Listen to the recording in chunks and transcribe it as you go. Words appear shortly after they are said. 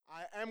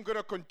I'm going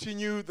to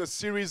continue the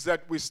series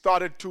that we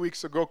started 2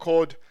 weeks ago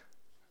called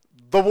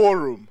The War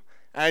Room.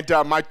 And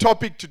my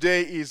topic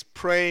today is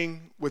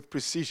praying with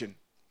precision.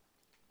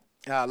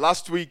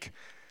 Last week,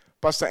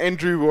 Pastor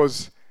Andrew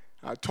was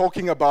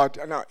talking about,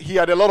 and he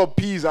had a lot of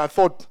P's. I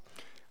thought,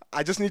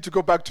 I just need to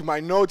go back to my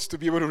notes to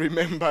be able to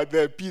remember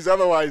the P's.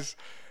 Otherwise,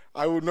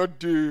 I will not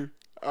do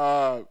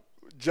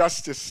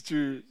justice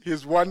to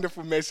his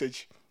wonderful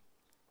message.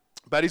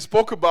 But he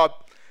spoke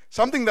about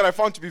something that I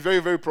found to be very,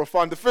 very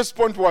profound. The first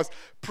point was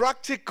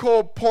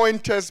practical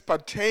pointers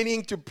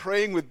pertaining to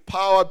praying with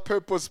power,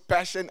 purpose,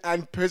 passion,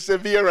 and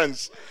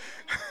perseverance.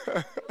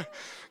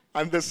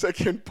 And the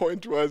second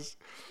point was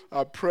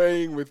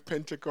praying with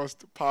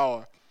Pentecost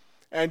power.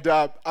 And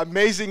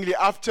amazingly,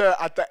 at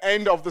the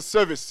end of the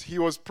service, he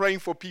was praying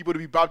for people to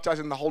be baptized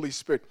in the Holy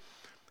Spirit.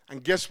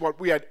 And guess what?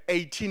 We had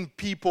 18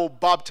 people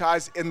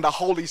baptized in the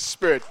Holy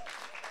Spirit.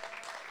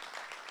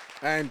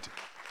 And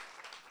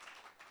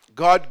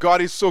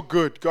God is so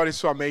good. God is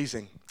so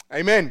amazing.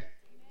 Amen.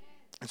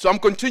 And so I'm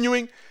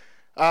continuing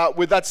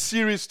with that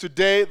series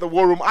today, The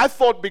War Room. I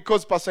thought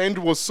because Pastor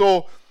Andrew was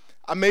so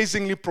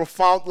amazingly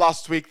profound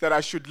last week that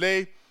I should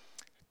lay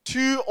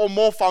 2 or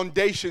more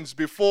foundations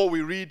before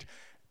we read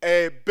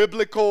a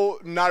biblical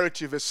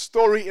narrative, a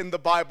story in the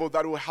Bible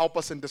that will help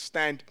us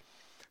understand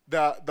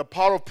the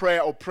power of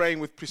prayer or praying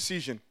with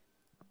precision.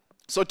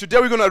 So today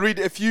we're going to read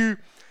a few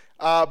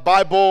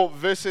Bible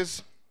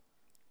verses.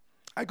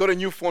 I got a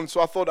new phone, so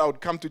I thought I would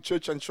come to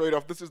church and show it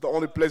off. This is the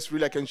only place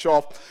really I can show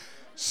off.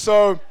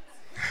 So,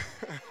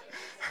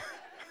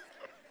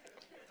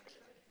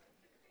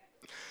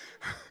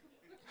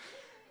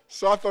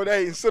 I thought,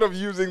 hey, instead of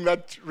using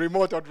that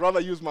remote, I'd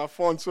rather use my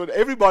phone so that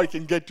everybody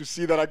can get to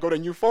see that I got a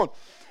new phone.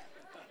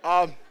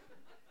 But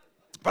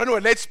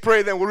anyway, let's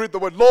pray, then we'll read the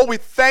word. Lord, we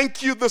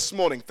thank you this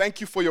morning.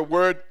 Thank you for your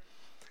word.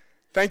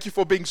 Thank you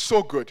for being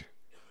so good.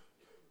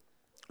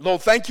 Lord,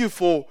 thank you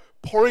for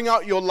pouring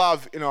out your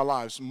love in our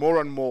lives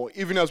more and more,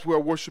 even as we are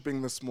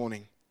worshiping this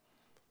morning.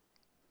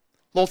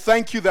 Lord,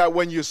 thank you that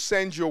when you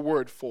send your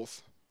word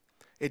forth,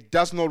 it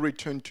does not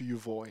return to you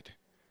void.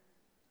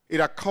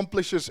 It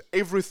accomplishes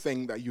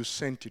everything that you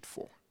sent it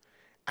for,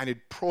 and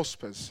it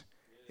prospers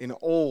in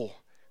all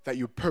that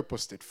you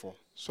purposed it for.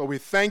 So we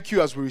thank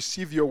you as we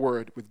receive your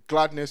word with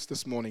gladness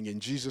this morning in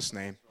Jesus'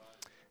 name.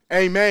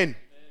 Amen.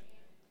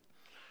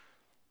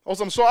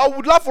 Awesome. So I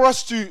would love for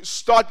us to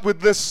start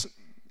with this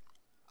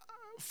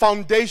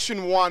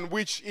foundation 1,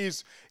 which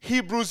is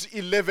Hebrews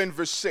 11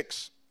 verse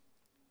 6.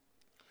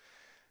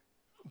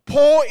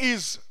 Paul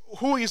is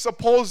who is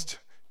supposed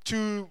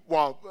to,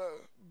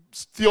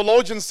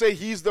 theologians say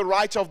he's the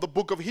writer of the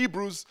book of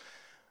Hebrews.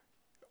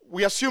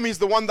 We assume he's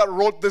the one that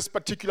wrote this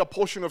particular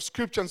portion of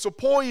scripture. And so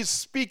Paul is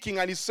speaking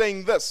and he's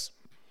saying this.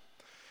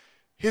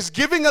 He's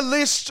giving a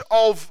list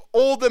of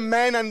all the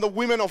men and the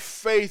women of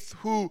faith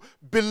who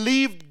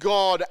believed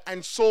God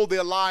and saw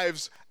their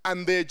lives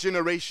and their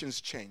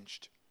generations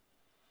changed.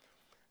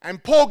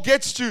 And Paul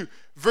gets to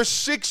verse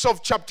 6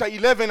 of chapter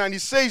 11 and he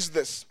says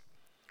this.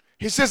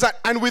 He says that,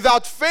 and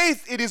without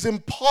faith it is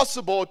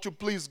impossible to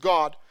please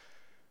God,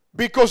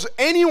 because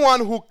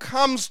anyone who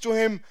comes to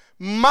him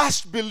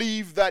must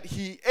believe that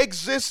he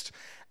exists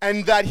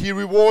and that he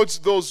rewards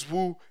those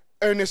who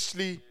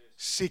earnestly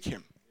seek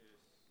him.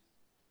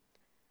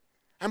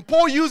 And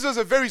Paul uses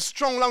a very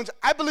strong language.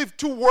 I believe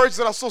 2 words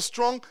that are so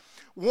strong.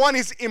 One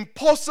is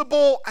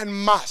impossible and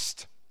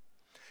must.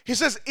 He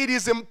says it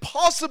is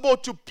impossible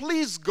to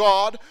please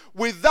God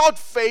without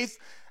faith,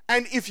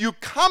 and if you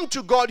come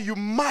to God, you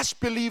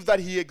must believe that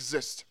he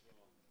exists.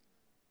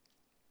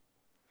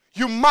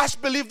 You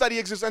must believe that he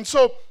exists. And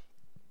so,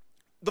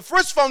 the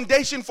first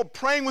foundation for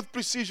praying with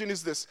precision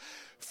is this.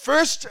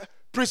 First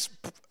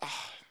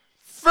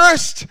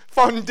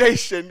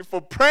foundation for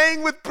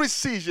praying with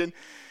precision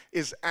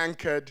is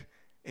anchored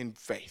in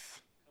faith.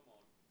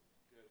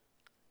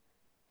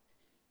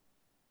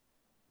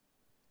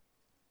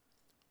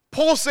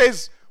 Paul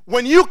says,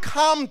 when you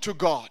come to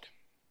God,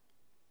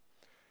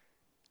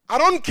 I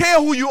don't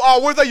care who you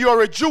are, whether you are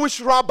a Jewish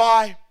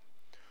rabbi,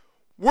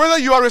 whether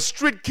you are a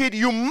street kid,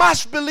 you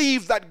must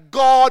believe that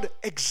God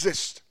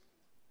exists.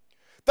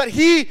 That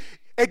he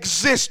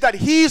exists, that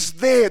he's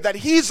there, that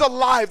he's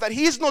alive, that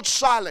he's not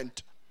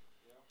silent.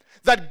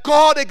 That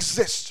God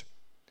exists.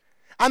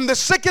 And the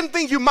second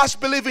thing you must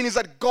believe in is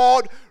that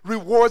God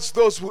rewards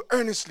those who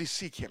earnestly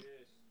seek him.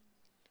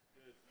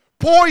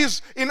 Paul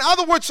is, in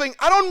other words, saying,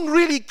 I don't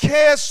really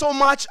care so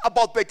much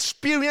about the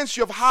experience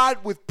you've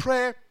had with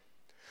prayer.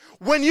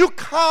 When you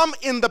come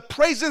in the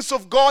presence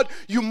of God,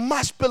 you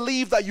must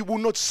believe that you will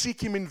not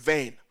seek him in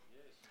vain.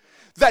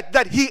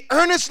 That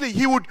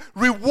he would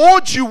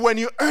reward you when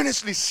you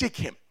earnestly seek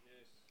him.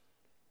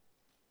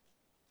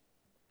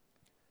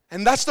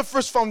 And that's the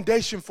first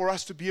foundation for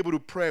us to be able to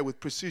pray with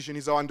precision,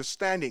 is our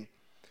understanding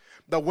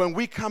that when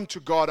we come to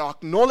God, our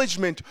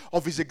acknowledgement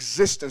of his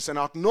existence and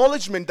our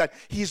acknowledgement that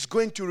he is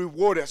going to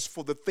reward us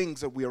for the things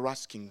that we are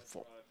asking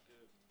for.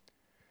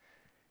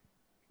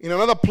 In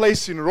another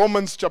place in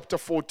Romans chapter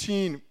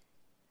 14,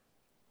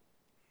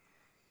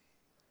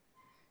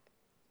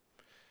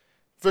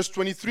 verse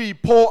 23,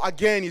 Paul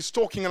again is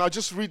talking, and I'll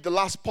just read the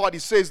last part. He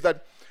says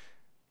that,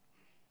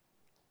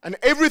 and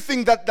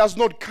everything that does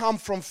not come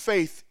from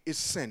faith is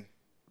sin,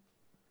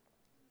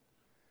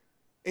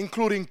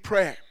 including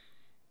prayer.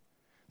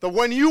 That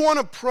when you want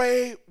to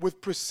pray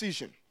with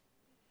precision,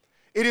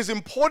 it is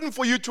important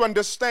for you to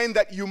understand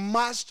that you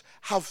must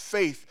have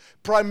faith,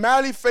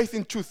 primarily faith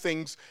in two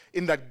things,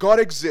 in that God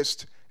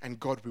exists and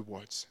God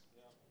rewards.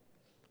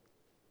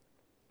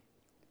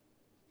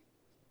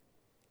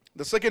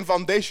 The second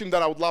foundation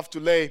that I would love to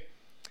lay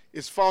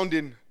is found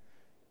in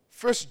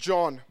 1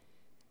 John.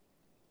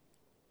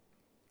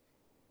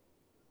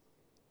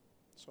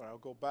 Sorry, I'll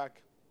go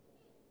back.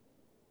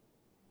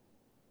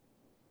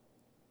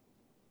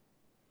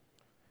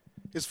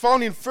 It's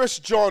found in 1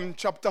 John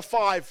chapter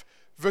 5,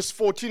 verse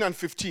 14 and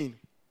 15.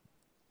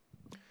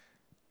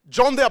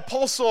 John, the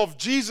apostle of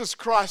Jesus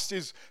Christ,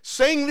 is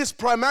saying this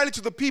primarily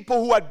to the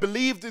people who had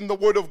believed in the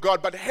word of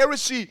God, but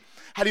heresy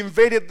had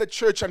invaded the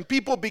church and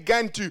people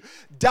began to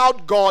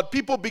doubt God.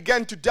 People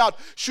began to doubt,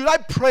 should I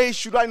pray,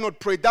 should I not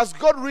pray? Does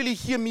God really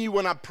hear me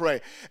when I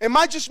pray? Am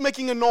I just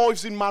making a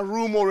noise in my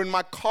room or in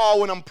my car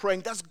when I'm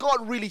praying? Does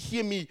God really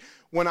hear me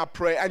when I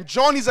pray? And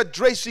John is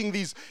addressing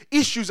these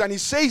issues and he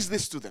says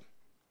this to them.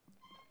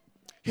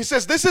 He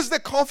says, this is the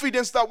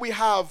confidence that we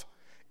have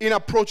in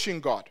approaching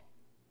God.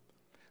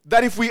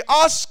 That if we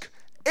ask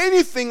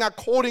anything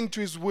according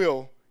to his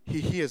will, he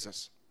hears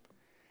us.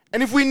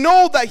 And if we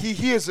know that he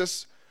hears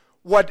us,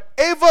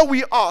 whatever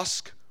we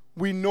ask,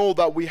 we know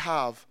that we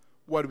have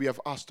what we have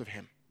asked of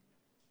him.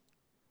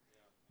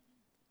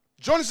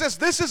 John says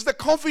this is the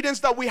confidence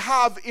that we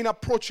have in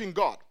approaching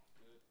God.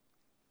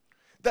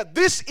 That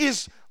this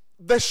is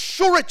the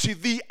surety,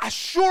 the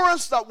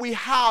assurance that we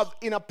have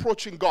in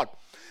approaching God.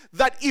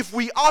 That if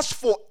we ask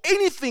for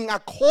anything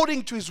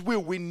according to his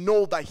will, we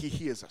know that he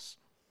hears us.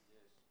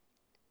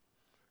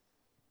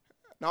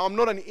 Now, I'm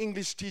not an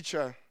English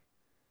teacher,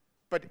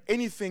 but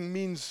anything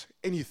means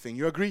anything.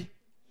 You agree?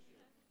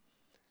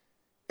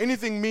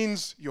 Anything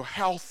means your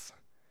health,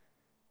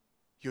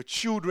 your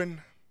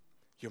children,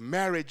 your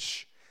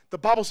marriage. The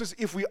Bible says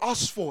if we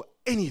ask for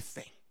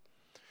anything,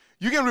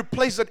 you can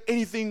replace that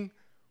anything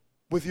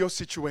with your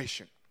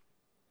situation.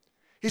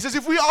 He says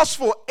if we ask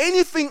for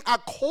anything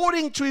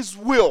according to his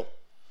will,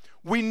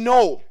 we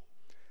know.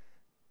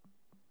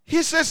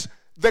 He says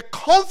the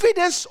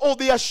confidence or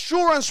the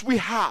assurance we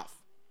have.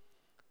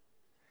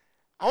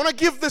 I want to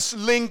give this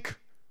link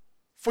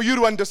for you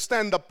to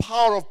understand the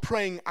power of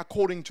praying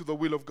according to the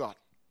will of God.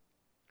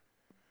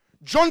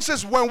 John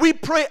says when we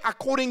pray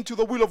according to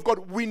the will of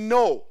God, we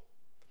know.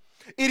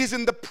 It is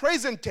in the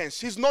present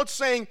tense. He's not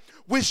saying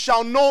we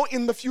shall know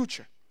in the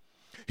future.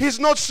 He's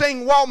not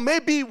saying, well,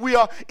 maybe we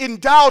are in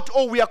doubt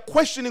or we are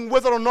questioning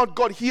whether or not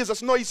God hears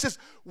us. No, he says,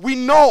 we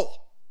know.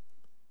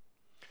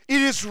 It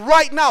is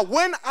right now.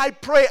 When I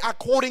pray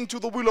according to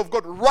the will of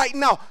God, right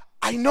now,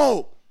 I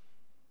know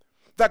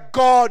that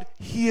God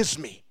hears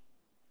me.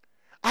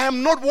 I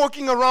am not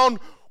walking around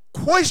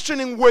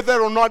questioning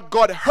whether or not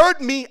God heard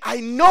me. I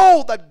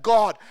know that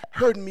God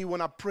heard me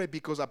when I prayed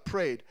because I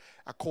prayed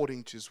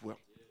according to his will.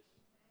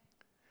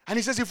 And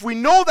he says if we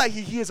know that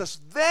he hears us,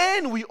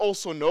 then we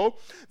also know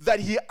that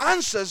he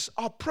answers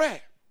our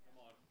prayer.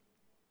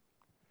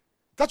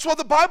 That's what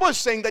the Bible is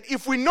saying, that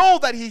if we know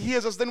that he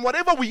hears us, then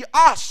whatever we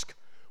ask,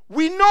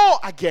 we know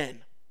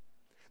again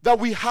that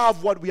we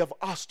have what we have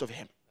asked of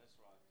him.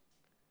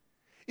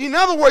 In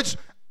other words,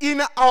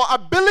 in our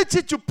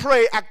ability to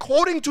pray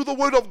according to the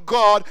word of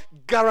God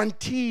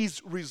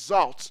guarantees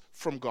results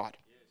from God.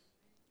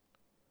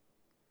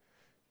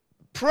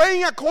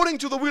 Praying according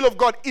to the will of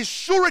God is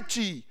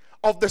surety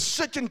of the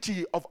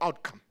certainty of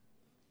outcome.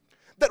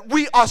 That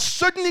we are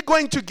certainly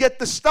going to get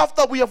the stuff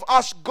that we have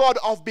asked God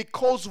of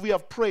because we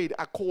have prayed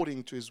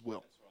according to his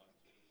will.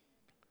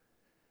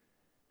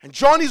 And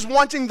John is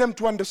wanting them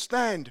to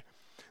understand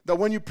that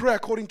when you pray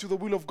according to the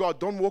will of God,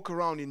 don't walk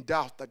around in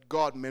doubt that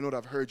God may not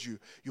have heard you.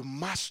 You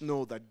must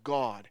know that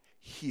God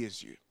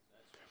hears you.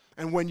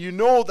 And when you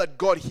know that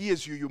God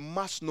hears you, you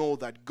must know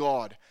that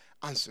God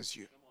answers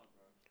you.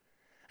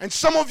 And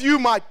some of you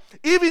might,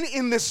 even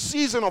in this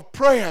season of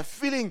prayer,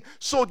 feeling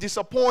so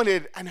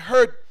disappointed and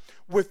hurt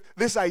with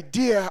this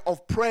idea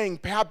of praying,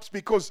 perhaps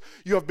because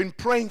you have been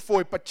praying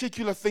for a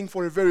particular thing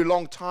for a very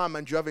long time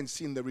and you haven't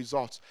seen the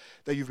results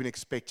that you've been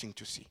expecting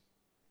to see.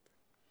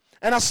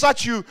 And as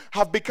such, you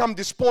have become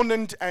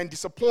despondent and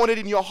disappointed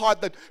in your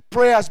heart that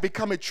prayer has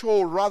become a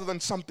chore rather than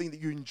something that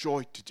you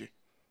enjoy to do.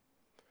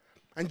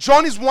 And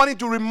John is wanting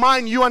to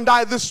remind you and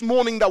I this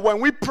morning that when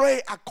we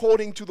pray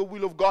according to the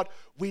will of God,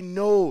 we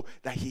know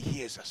that he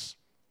hears us.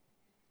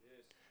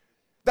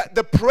 That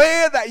the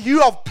prayer that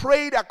you have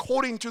prayed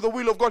according to the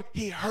will of God,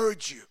 he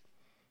heard you.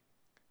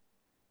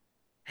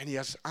 And he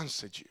has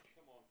answered you.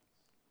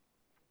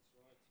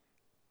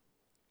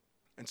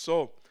 And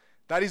so,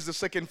 that is the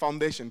second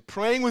foundation.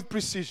 Praying with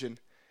precision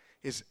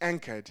is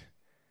anchored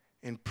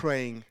in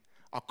praying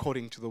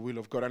according to the will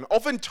of God. And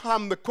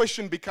oftentimes the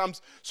question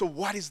becomes, so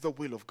what is the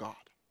will of God?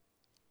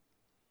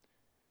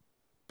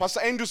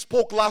 Pastor Andrew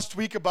spoke last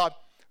week about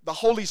the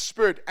Holy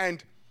Spirit,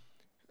 and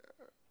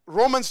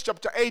Romans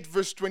chapter 8,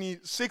 verse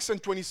 26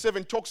 and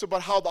 27 talks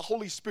about how the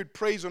Holy Spirit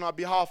prays on our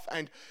behalf.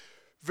 And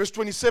verse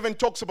 27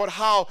 talks about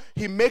how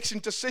He makes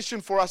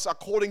intercession for us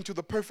according to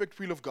the perfect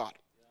will of God.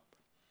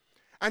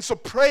 And so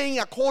praying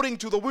according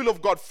to the will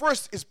of God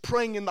first is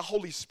praying in the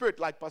Holy Spirit,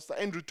 like Pastor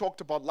Andrew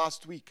talked about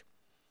last week.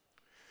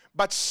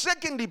 But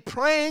secondly,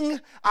 praying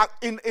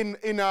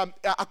in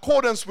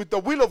accordance with the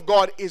will of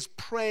God is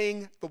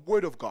praying the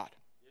Word of God.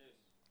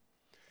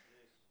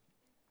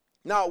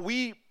 Now,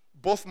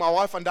 both my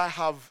wife and I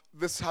have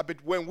this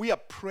habit. When we are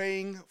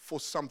praying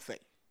for something,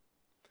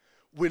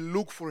 we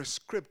look for a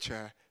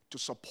scripture to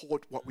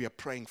support what we are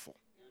praying for.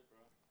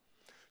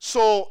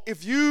 So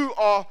if you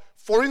are,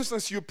 for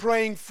instance, you're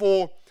praying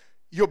for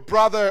your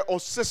brother or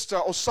sister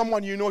or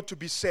someone you know to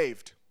be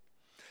saved,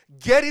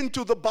 get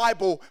into the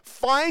Bible,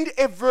 find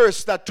a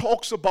verse that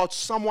talks about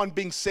someone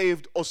being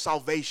saved or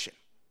salvation.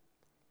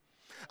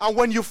 And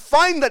when you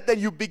find that, then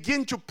you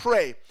begin to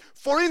pray.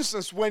 For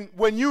instance, when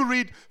you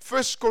read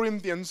 1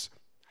 Corinthians,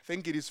 I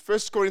think it is 1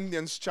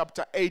 Corinthians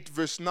chapter 8,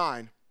 verse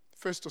 9,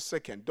 first or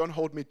second, don't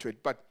hold me to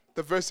it, but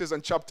the verses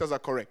and chapters are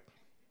correct.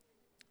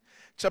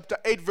 Chapter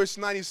 8, verse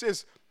 9, it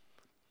says,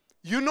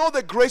 "You know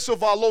the grace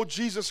of our Lord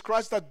Jesus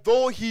Christ, that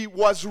though He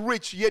was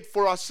rich, yet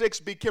for our sakes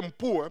became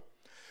poor,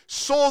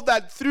 so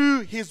that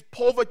through His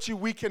poverty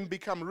we can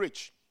become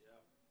rich."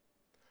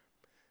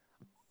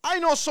 I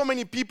know so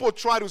many people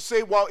try to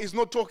say, well, He's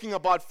not talking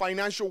about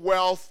financial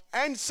wealth.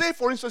 And say,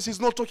 for instance, He's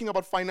not talking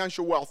about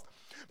financial wealth,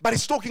 but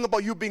He's talking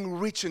about you being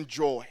rich in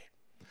joy,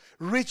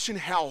 rich in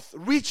health,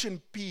 rich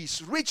in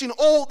peace, rich in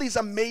all these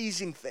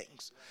amazing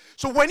things.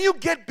 So when you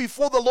get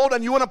before the Lord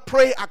and you want to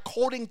pray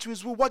according to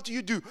His will, what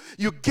do?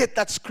 You get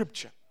that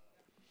scripture.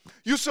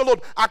 You say,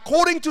 Lord,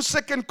 according to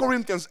 2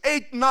 Corinthians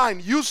 8,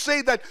 9, you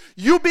say that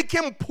you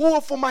became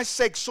poor for my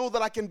sake so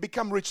that I can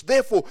become rich.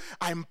 Therefore,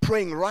 I am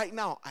praying right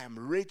now. I am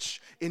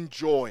rich in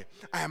joy.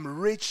 I am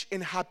rich in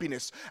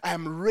happiness. I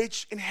am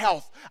rich in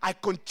health. I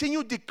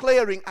continue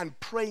declaring and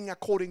praying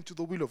according to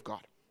the will of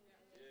God.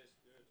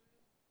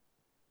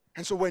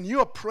 And so when you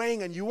are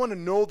praying and you want to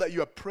know that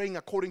you are praying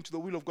according to the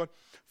will of God,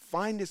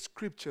 find a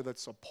scripture that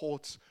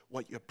supports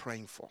what you're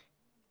praying for.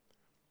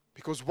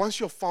 Because once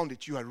you've found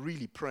it, you are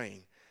really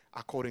praying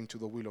according to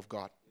the will of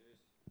God.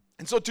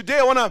 And so today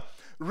I want to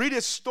read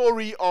a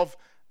story of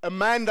a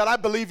man that I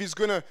believe is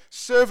going to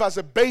serve as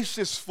a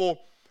basis for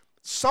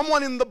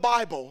someone in the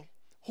Bible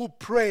who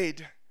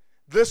prayed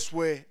this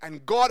way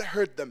and God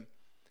heard them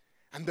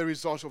and the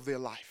result of their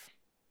life.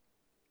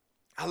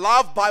 I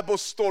love Bible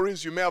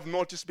stories, you may have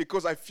noticed,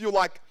 because I feel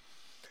like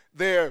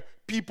they're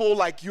people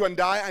like you and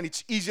I, and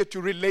it's easier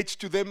to relate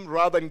to them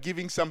rather than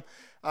giving some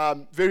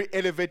very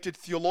elevated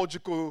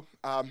theological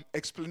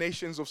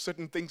explanations of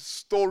certain things.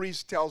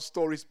 Stories tell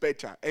stories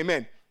better.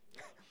 Amen.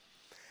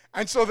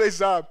 And so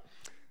there's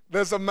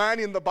a man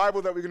in the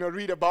Bible that we're going to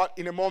read about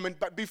in a moment.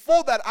 But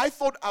before that, I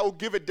thought I would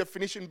give a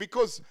definition,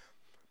 because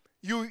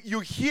you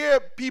hear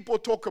people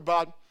talk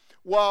about,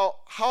 well,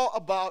 how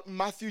about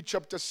Matthew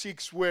chapter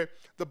 6, where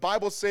the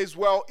Bible says,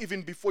 well,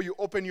 even before you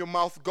open your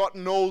mouth, God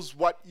knows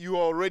what you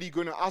are already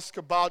going to ask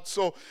about.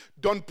 So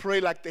don't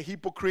pray like the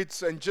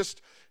hypocrites and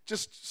just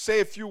say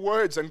a few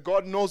words and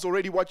God knows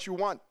already what you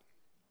want.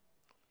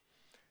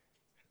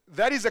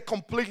 That is a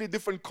completely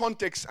different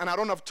context, and I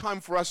don't have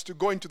time for us to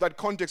go into that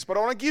context, but I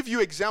want to give you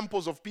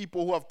examples of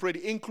people who have prayed,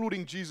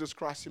 including Jesus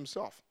Christ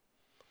Himself.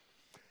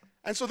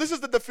 And so this is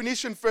the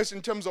definition first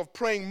in terms of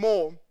praying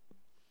more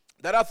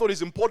that I thought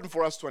is important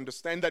for us to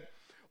understand, that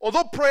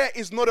although prayer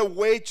is not a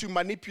way to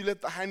manipulate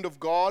the hand of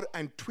God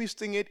and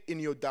twisting it in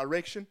your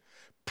direction,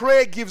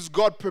 prayer gives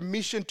God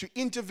permission to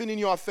intervene in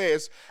your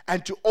affairs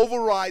and to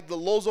override the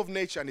laws of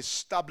nature and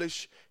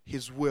establish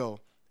His will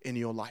in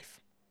your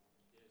life.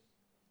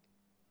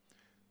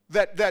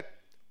 That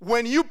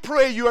when you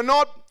pray,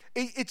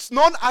 it's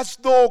not as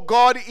though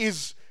God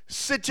is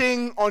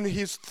sitting on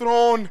His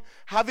throne,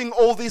 having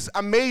all these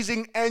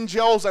amazing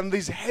angels and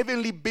these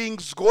heavenly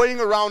beings going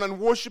around and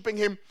worshiping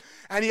Him,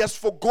 and He has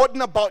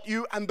forgotten about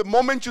you, and the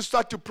moment you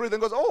start to pray, then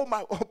goes, oh,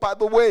 by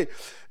the way,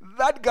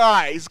 that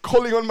guy is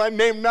calling on my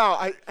name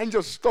now. And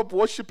just stop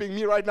worshiping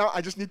me right now.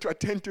 I just need to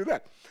attend to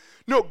that.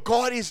 No,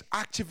 God is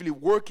actively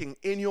working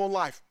in your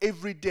life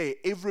every day,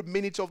 every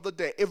minute of the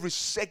day, every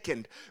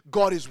second.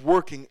 God is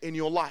working in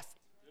your life.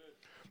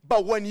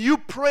 But when you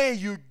pray,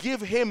 you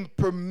give Him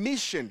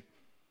permission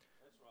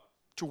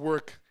to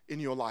work in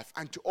your life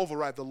and to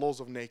override the laws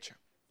of nature.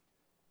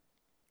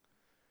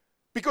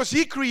 Because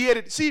He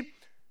created, see,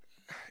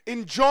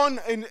 in John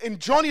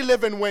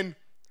 11, when,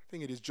 I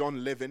think it is John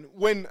 11,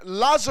 when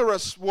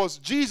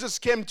Jesus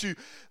came to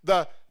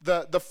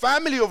the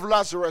family of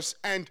Lazarus,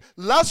 and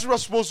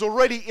Lazarus was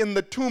already in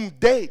the tomb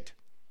dead.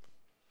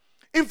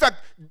 In fact,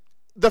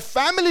 the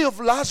family of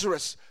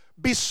Lazarus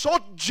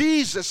besought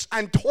Jesus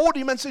and told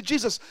Him and said,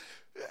 Jesus,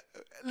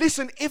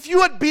 listen, if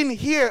you had been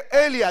here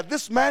earlier,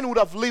 this man would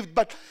have lived,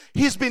 but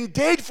he's been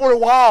dead for a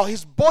while.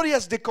 His body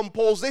has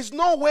decomposed. There's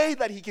no way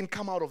that he can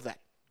come out of that.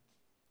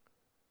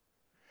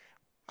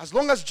 As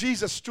long as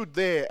Jesus stood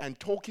there and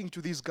talking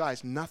to these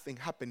guys, nothing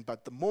happened.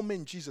 But the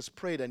moment Jesus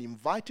prayed and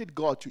invited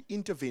God to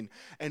intervene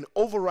and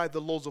override the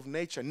laws of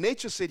nature,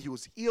 nature said he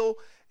was ill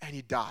and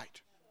he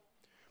died.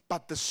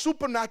 But the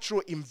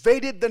supernatural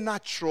invaded the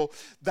natural,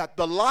 that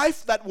the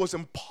life that was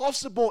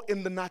impossible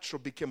in the natural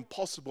became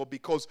possible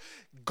because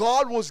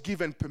God was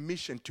given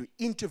permission to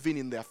intervene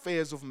in the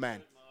affairs of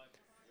man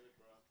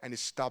and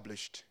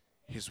established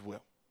his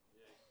will.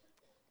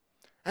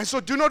 And so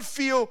do not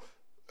feel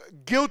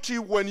guilty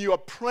when you are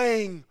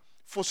praying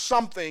for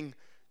something.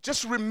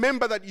 Just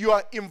remember that you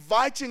are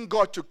inviting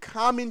God to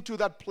come into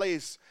that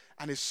place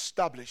and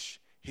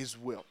establish his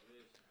will.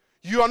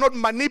 You are not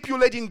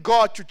manipulating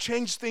God to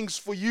change things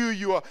for you.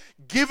 You are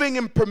giving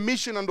him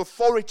permission and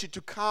authority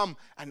to come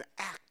and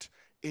act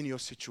in your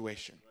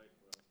situation.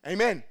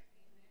 Amen.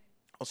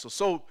 Also,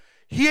 so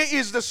here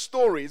is the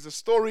story. It's a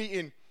story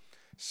in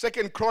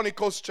 2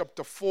 Chronicles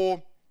chapter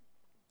 4,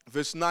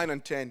 verse 9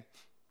 and 10.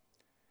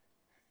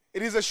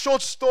 It is a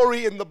short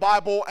story in the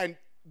Bible, and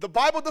the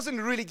Bible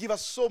doesn't really give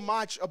us so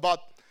much about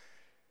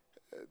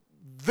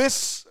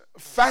this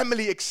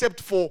family except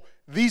for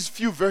these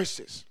few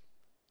verses.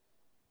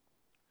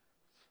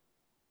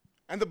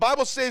 And the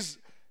Bible says,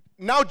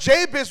 now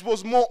Jabez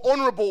was more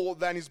honorable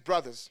than his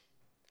brothers.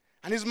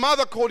 And his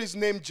mother called his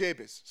name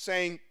Jabez,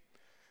 saying,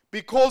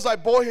 because I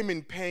bore him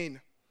in pain.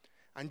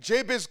 And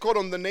Jabez called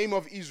on the name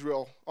of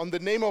Israel, on the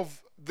name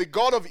of the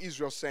God of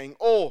Israel, saying,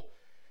 oh,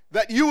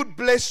 that you would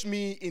bless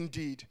me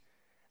indeed,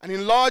 and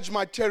enlarge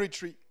my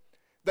territory,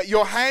 that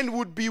your hand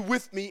would be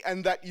with me,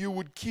 and that you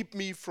would keep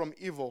me from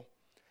evil,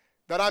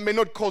 that I may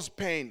not cause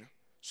pain.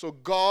 So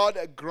God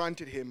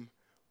granted him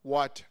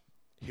what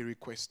he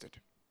requested.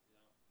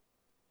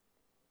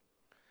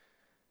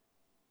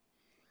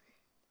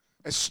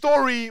 A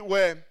story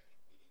where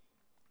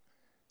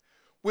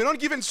we're not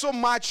given so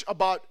much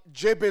about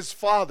Jabez's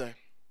father.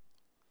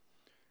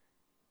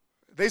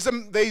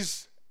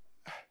 There's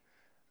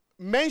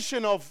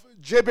mention of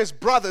Jabez's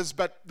brothers,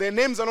 but their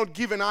names are not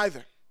given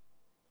either.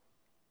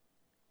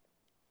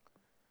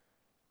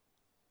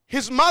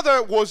 His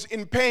mother was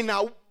in pain.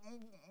 Now,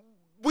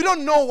 we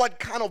don't know what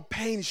kind of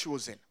pain she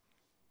was in.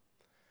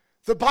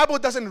 The Bible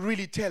doesn't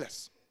really tell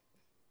us.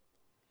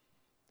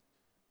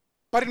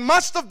 But it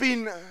must have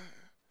been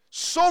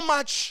so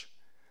much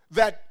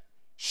that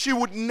she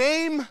would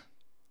name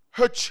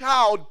her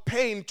child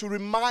Pain to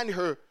remind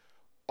her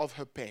of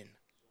her pain.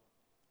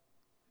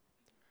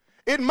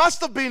 It must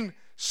have been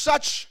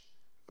such,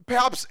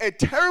 perhaps a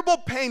terrible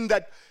pain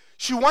that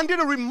she wanted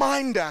a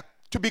reminder,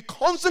 to be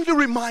constantly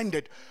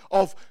reminded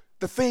of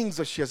the things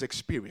that she has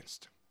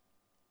experienced.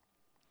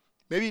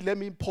 Maybe let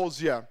me pause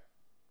here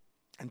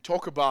and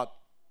talk about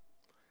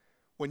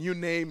when you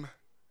name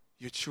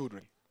your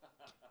children.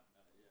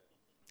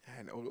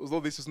 And although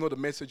this is not a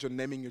message on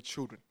naming your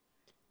children.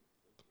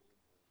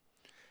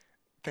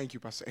 Thank you,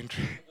 Pastor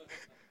Andrew.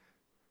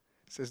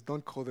 Says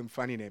don't call them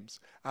funny names.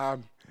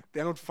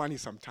 They're not funny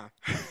sometimes.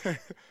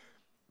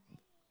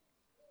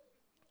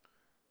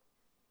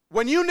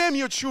 When you name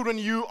your children,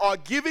 you are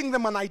giving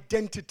them an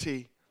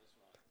identity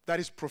that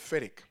is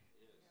prophetic.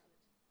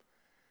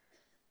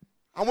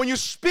 And when you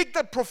speak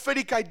that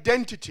prophetic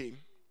identity,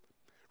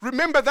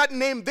 remember that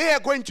name, they are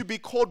going to be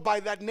called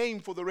by that name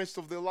for the rest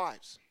of their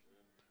lives.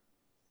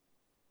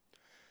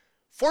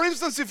 For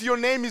instance, if your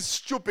name is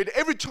Stupid,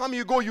 every time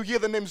you go, you hear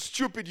the name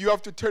Stupid, you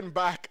have to turn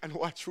back and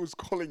watch who's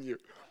calling you.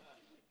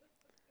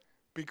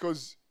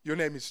 Because your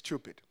name is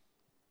Stupid.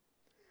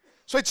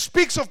 So it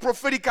speaks of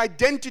prophetic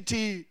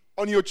identity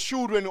on your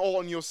children or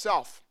on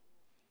yourself.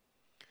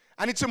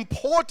 And it's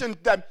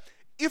important that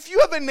if you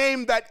have a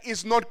name that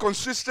is not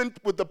consistent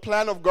with the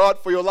plan of God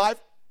for your life,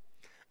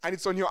 and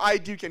it's on your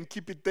ID, you can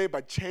keep it there,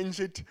 but change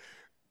it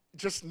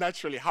just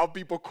naturally, how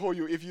people call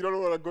you, if you don't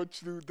want to go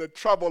through the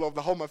trouble of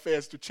the Home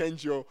Affairs to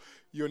change your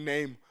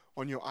name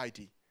on your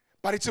ID.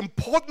 But it's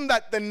important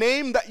that the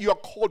name that you are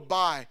called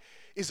by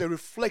is a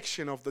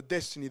reflection of the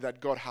destiny that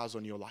God has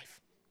on your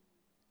life.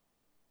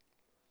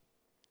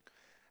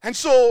 And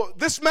so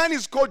this man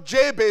is called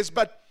Jabez,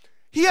 but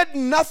he had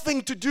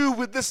nothing to do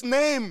with this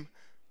name.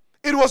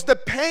 It was the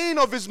pain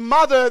of his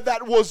mother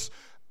that was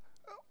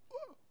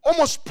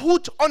almost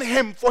put on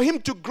him for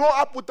him to grow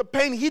up with the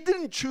pain he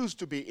didn't choose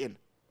to be in.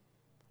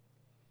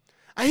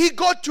 And he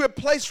got to a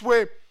place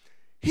where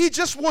he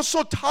just was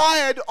so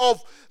tired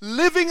of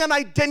living an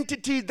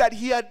identity that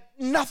he had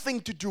nothing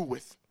to do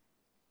with.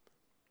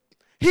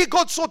 He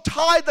got so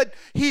tired that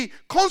he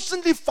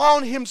constantly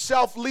found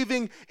himself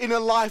living in a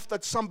life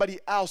that somebody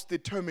else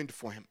determined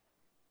for him.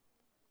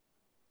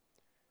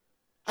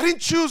 I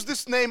didn't choose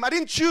this name. I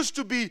didn't choose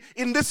to be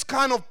in this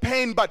kind of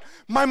pain, but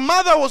my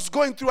mother was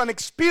going through an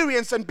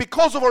experience, and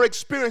because of her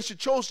experience, she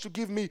chose to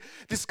give me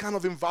this kind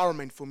of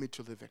environment for me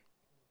to live in.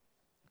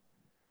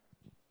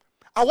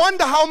 I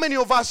wonder how many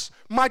of us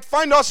might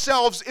find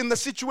ourselves in the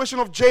situation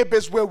of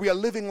Jabez, where we are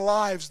living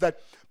lives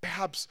that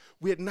perhaps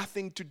we had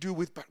nothing to do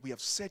with, but we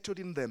have settled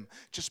in them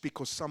just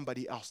because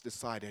somebody else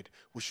decided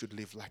we should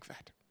live like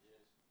that.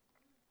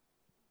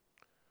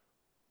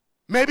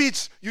 Maybe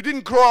it's you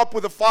didn't grow up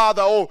with a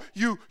father, or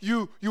you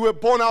were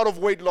born out of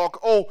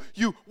wedlock, or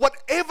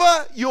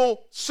whatever your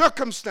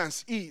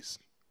circumstance is,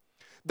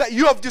 that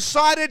you have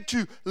decided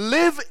to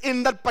live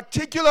in that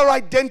particular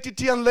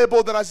identity and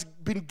label that has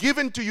been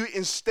given to you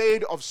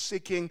instead of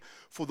seeking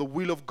for the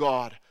will of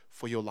God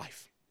for your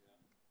life.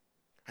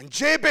 And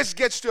Jabez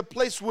gets to a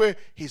place where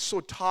he's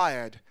so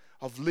tired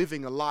of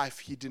living a life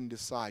he didn't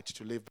decide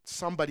to live.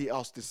 Somebody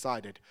else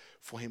decided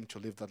for him to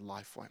live that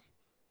life for him.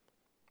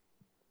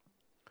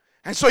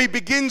 And so he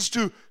begins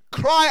to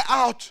cry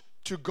out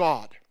to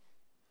God.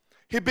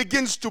 He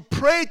begins to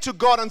pray to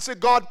God and say,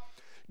 God,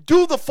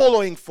 do the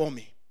following for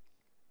me.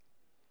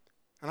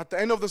 And at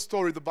the end of the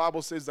story, the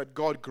Bible says that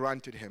God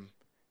granted him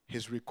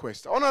his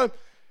request. I want to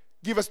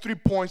give us 3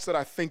 points that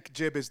I think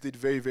Jabez did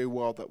very, very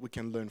well that we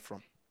can learn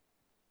from.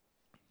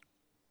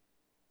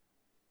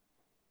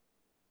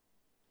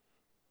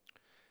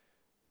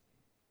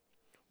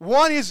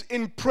 One is,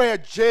 in prayer,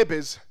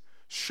 Jabez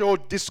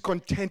showed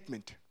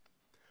discontentment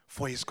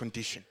for his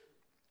condition.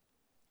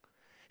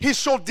 He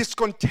showed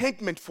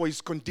discontentment for his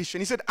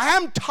condition. He said, I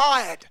am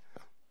tired.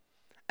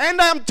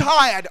 And I am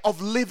tired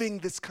of living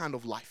this kind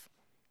of life.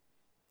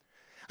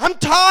 I'm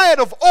tired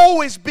of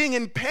always being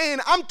in pain.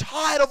 I'm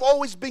tired of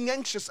always being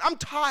anxious. I'm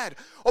tired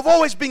of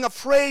always being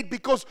afraid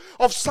because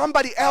of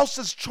somebody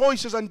else's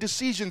choices and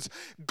decisions.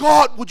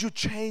 God, would you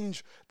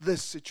change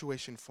this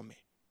situation for me?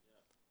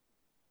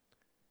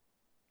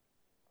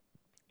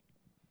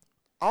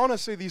 I want to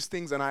say these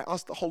things, and I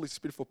ask the Holy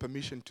Spirit for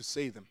permission to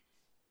say them.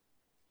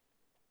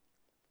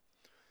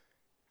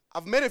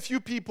 I've met a few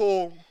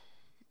people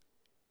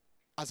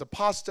as a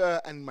pastor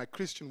and my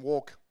Christian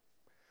walk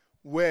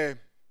where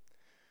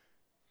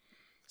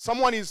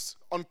someone is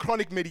on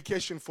chronic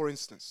medication, for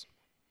instance,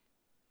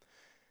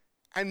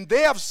 and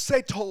they have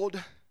settled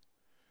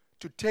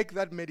to take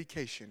that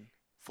medication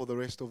for the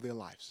rest of their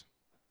lives.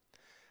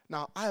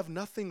 Now, I have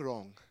nothing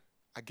wrong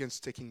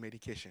against taking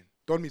medication.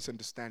 Don't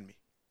misunderstand me.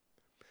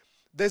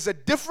 There's a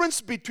difference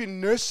between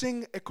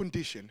nursing a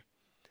condition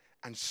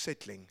and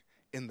settling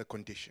in the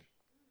condition.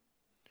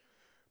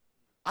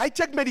 I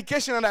take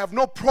medication and I have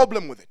no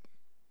problem with it.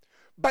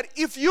 But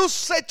if you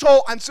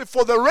settle and say,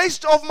 for the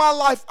rest of my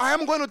life, I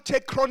am going to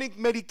take chronic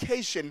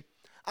medication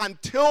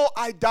until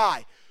I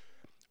die,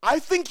 I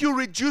think you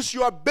reduce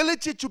your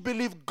ability to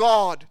believe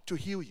God to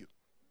heal you.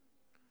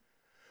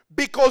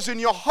 Because in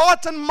your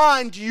heart and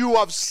mind, you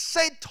have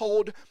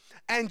settled,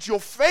 and your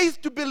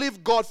faith to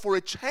believe God for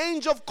a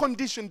change of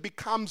condition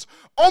becomes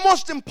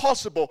almost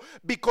impossible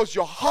because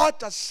your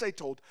heart has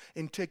settled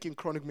in taking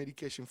chronic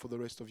medication for the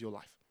rest of your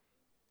life.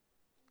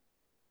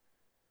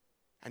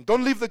 And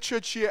don't leave the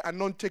church here and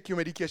don't take your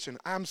medication.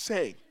 I am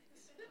saying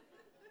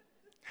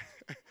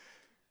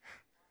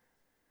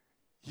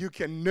you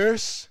can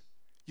nurse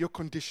your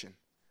condition,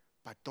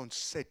 but don't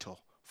settle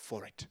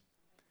for it.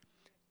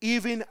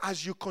 Even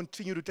as you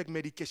continue to take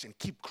medication,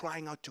 keep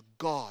crying out to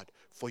God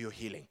for your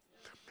healing.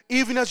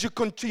 Even as you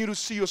continue to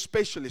see your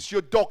specialists,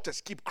 your doctors,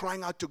 keep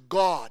crying out to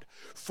God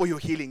for your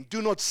healing.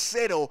 Do not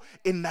settle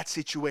in that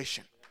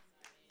situation.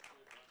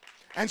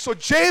 And so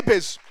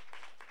Jabez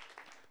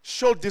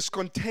showed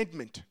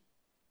discontentment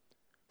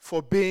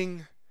for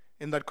being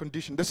in that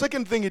condition. The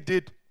second thing he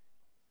did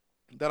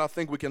that I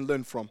think we can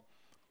learn from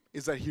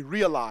is that he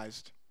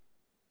realized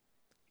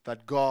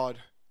that God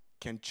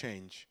can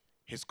change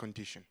his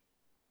condition.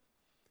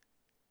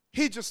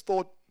 He just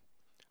thought,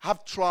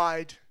 I've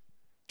tried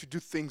to do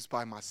things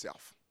by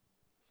myself.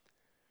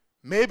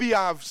 Maybe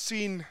I've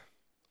seen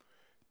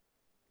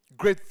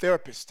great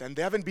therapists and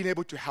they haven't been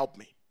able to help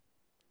me.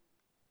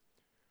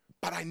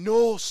 But I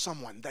know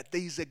someone, that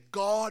there is a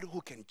God who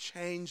can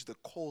change the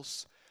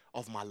course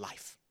of my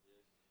life.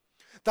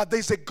 That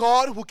there's a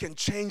God who can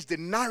change the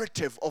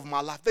narrative of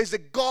my life. There's a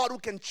God who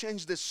can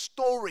change the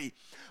story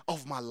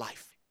of my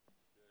life.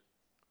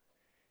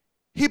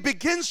 He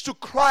begins to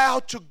cry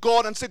out to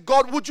God and say,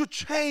 God, would you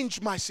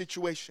change my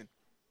situation?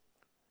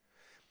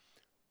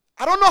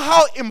 I don't know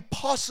how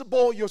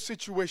impossible your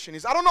situation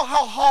is. I don't know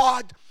how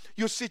hard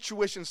your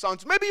situation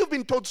sounds. Maybe you've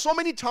been told so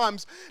many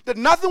times that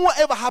nothing will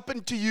ever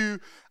happen to you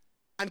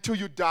until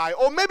you die.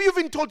 Or maybe you've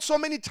been told so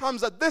many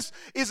times that this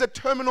is a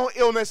terminal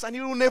illness and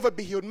you will never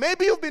be healed.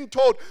 Maybe you've been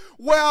told,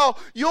 well,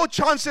 your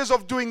chances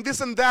of doing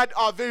this and that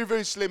are very,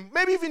 very slim.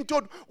 Maybe you've been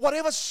told,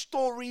 whatever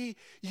story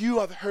you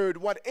have heard,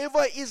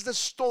 whatever is the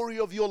story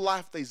of your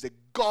life, there is a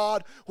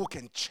God who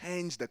can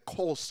change the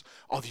course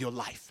of your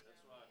life.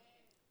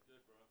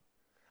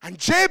 And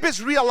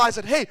Jabez realized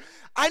that, hey,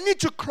 I need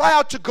to cry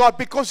out to God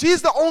because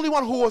he's the only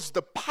one who has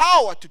the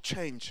power to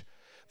change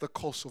the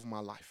course of my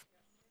life.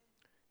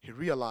 He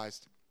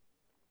realized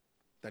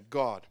that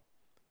God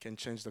can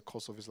change the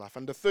course of his life.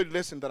 And the third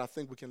lesson that I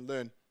think we can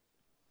learn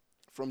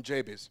from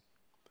Jabez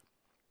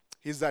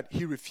is that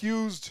he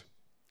refused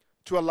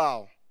to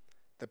allow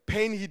the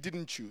pain he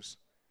didn't choose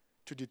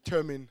to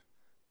determine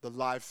the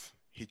life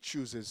he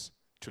chooses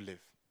to live.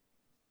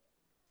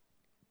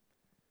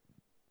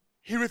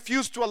 He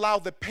refused to allow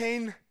the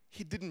pain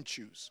he didn't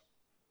choose.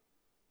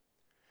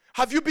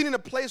 Have you been in a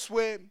place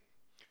where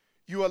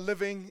you are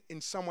living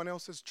in someone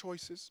else's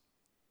choices?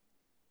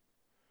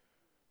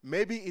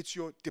 Maybe it's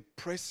your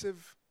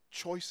depressive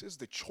choices,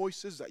 the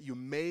choices that you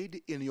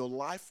made in your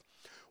life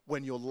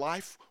when your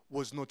life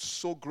was not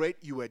so great.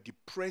 You were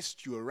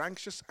depressed, you were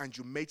anxious, and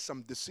you made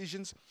some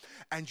decisions,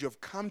 and you have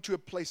come to a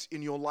place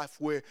in your life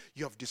where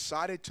you have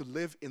decided to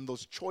live in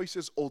those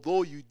choices,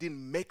 although you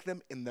didn't make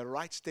them in the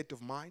right state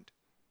of mind.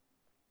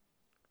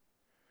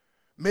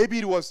 Maybe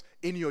it was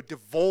in your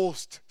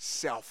divorced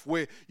self,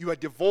 where you are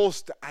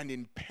divorced and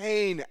in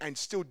pain and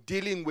still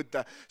dealing with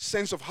the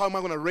sense of how am I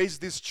going to raise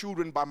these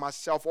children by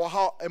myself, or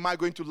how am I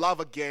going to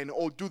love again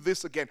or do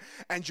this again.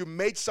 And you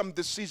made some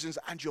decisions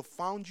and you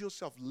found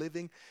yourself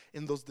living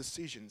in those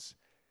decisions.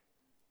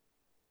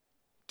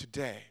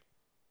 Today,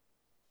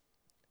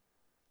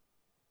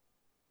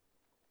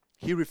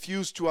 he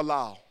refused to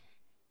allow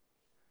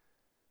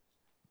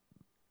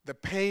the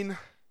pain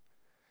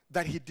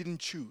that he didn't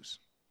choose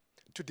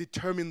to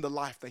determine the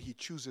life that he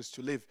chooses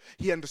to live.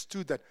 He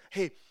understood that,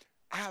 hey,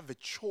 I have a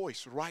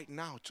choice right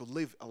now to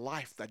live a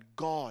life that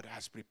God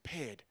has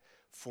prepared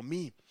for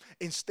me,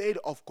 instead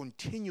of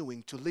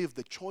continuing to live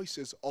the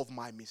choices of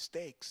my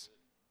mistakes.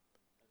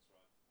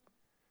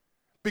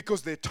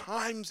 Because there are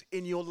times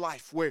in your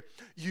life where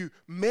you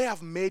may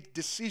have made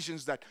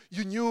decisions that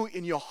you knew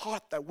in your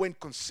heart that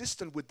weren't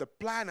consistent with the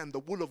plan and the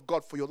will of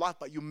God for your life,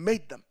 but you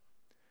made them.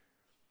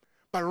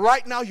 But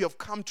right now you have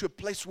come to a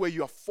place where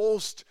you are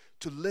forced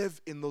to live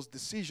in those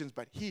decisions.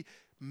 But he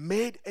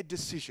made a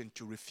decision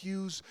to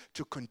refuse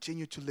to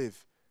continue to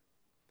live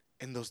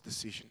in those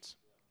decisions.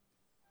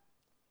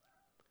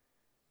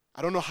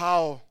 I don't know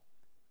how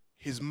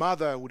his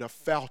mother would have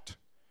felt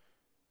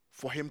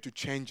for him to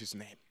change his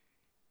name.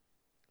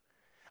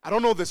 I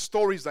don't know the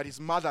stories that his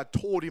mother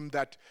told him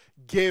that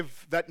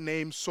gave that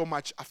name so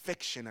much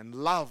affection and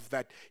love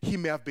that he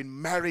may have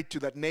been married to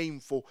that name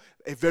for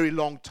a very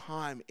long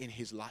time in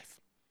his life.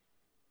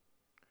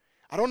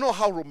 I don't know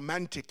how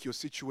romantic your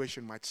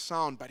situation might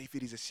sound, but if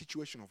it is a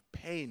situation of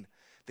pain,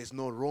 there's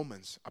no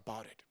romance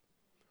about it.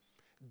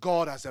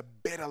 God has a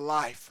better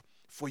life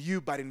for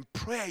you, but in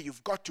prayer,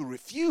 you've got to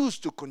refuse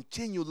to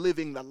continue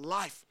living the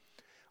life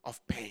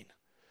of pain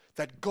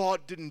that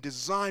God didn't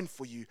design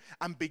for you,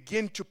 and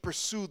begin to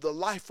pursue the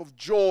life of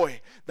joy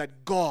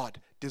that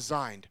God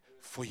designed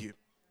for you.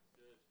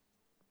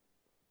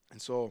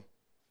 And so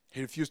he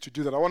refused to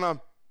do that. I want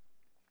to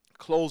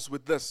close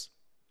with this.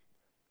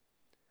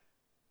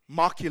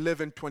 Mark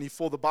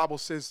 11:24, the Bible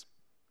says,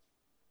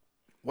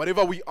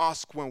 whatever we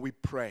ask when we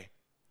pray,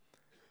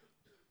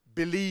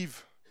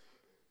 believe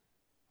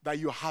that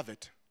you have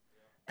it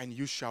and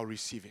you shall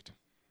receive it.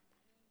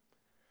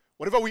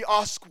 Whatever we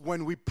ask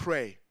when we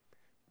pray,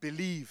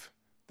 believe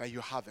that you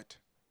have it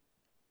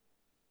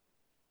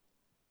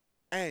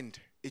and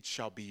it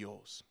shall be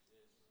yours.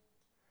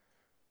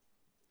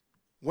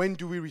 When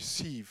do we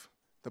receive?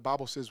 The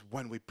Bible says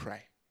when we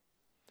pray.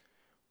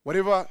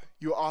 Whatever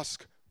you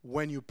ask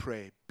when you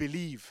pray,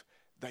 believe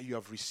that you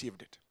have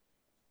received it.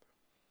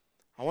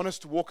 I want us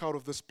to walk out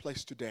of this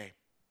place today,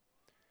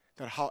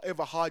 that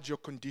however hard your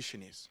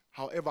condition is,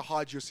 however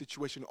hard your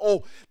situation,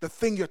 the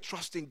thing you're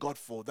trusting God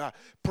for, the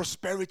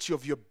prosperity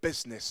of your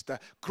business,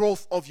 the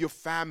growth of your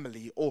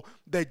family, or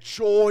the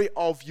joy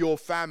of your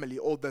family,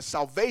 or the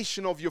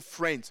salvation of your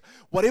friends,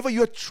 whatever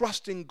you're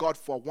trusting God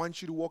for, I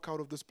want you to walk out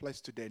of this place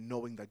today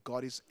knowing that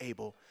God is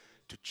able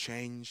to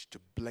change, to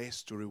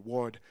bless, to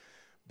reward,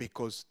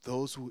 because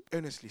those who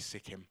earnestly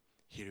seek him,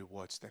 he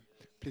rewards them.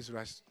 Please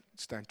rise,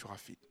 stand to our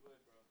feet.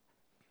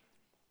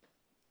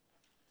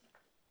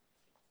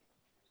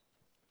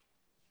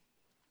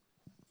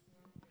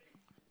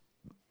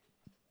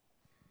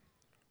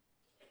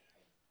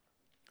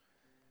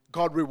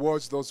 God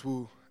rewards those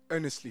who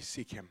earnestly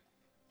seek him.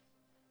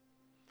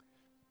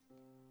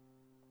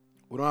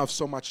 We don't have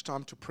so much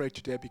time to pray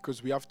today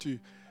because we have to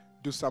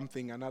do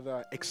something,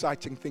 another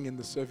exciting thing in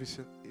the service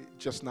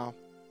just now.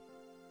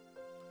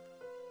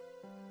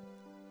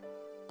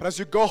 But as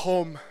you go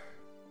home,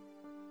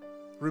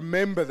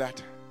 remember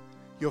that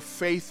your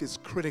faith is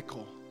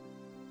critical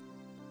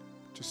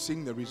to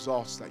seeing the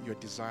results that you're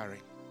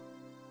desiring.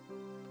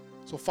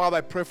 So, Father,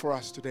 I pray for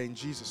us today in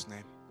Jesus'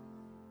 name.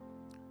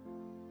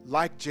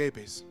 Like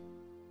Jabez,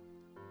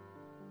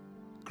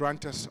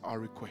 grant us our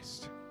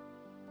request.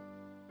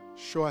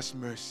 Show us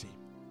mercy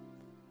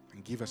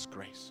and give us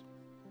grace.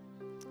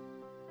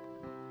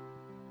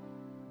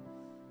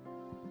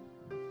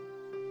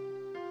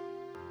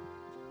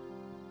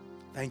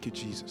 Thank you,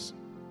 Jesus.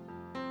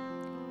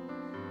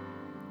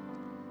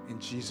 In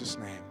Jesus'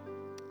 name.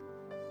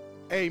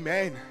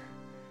 Amen.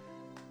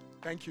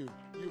 Thank you.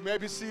 You may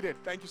be seated.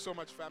 Thank you so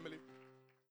much, family.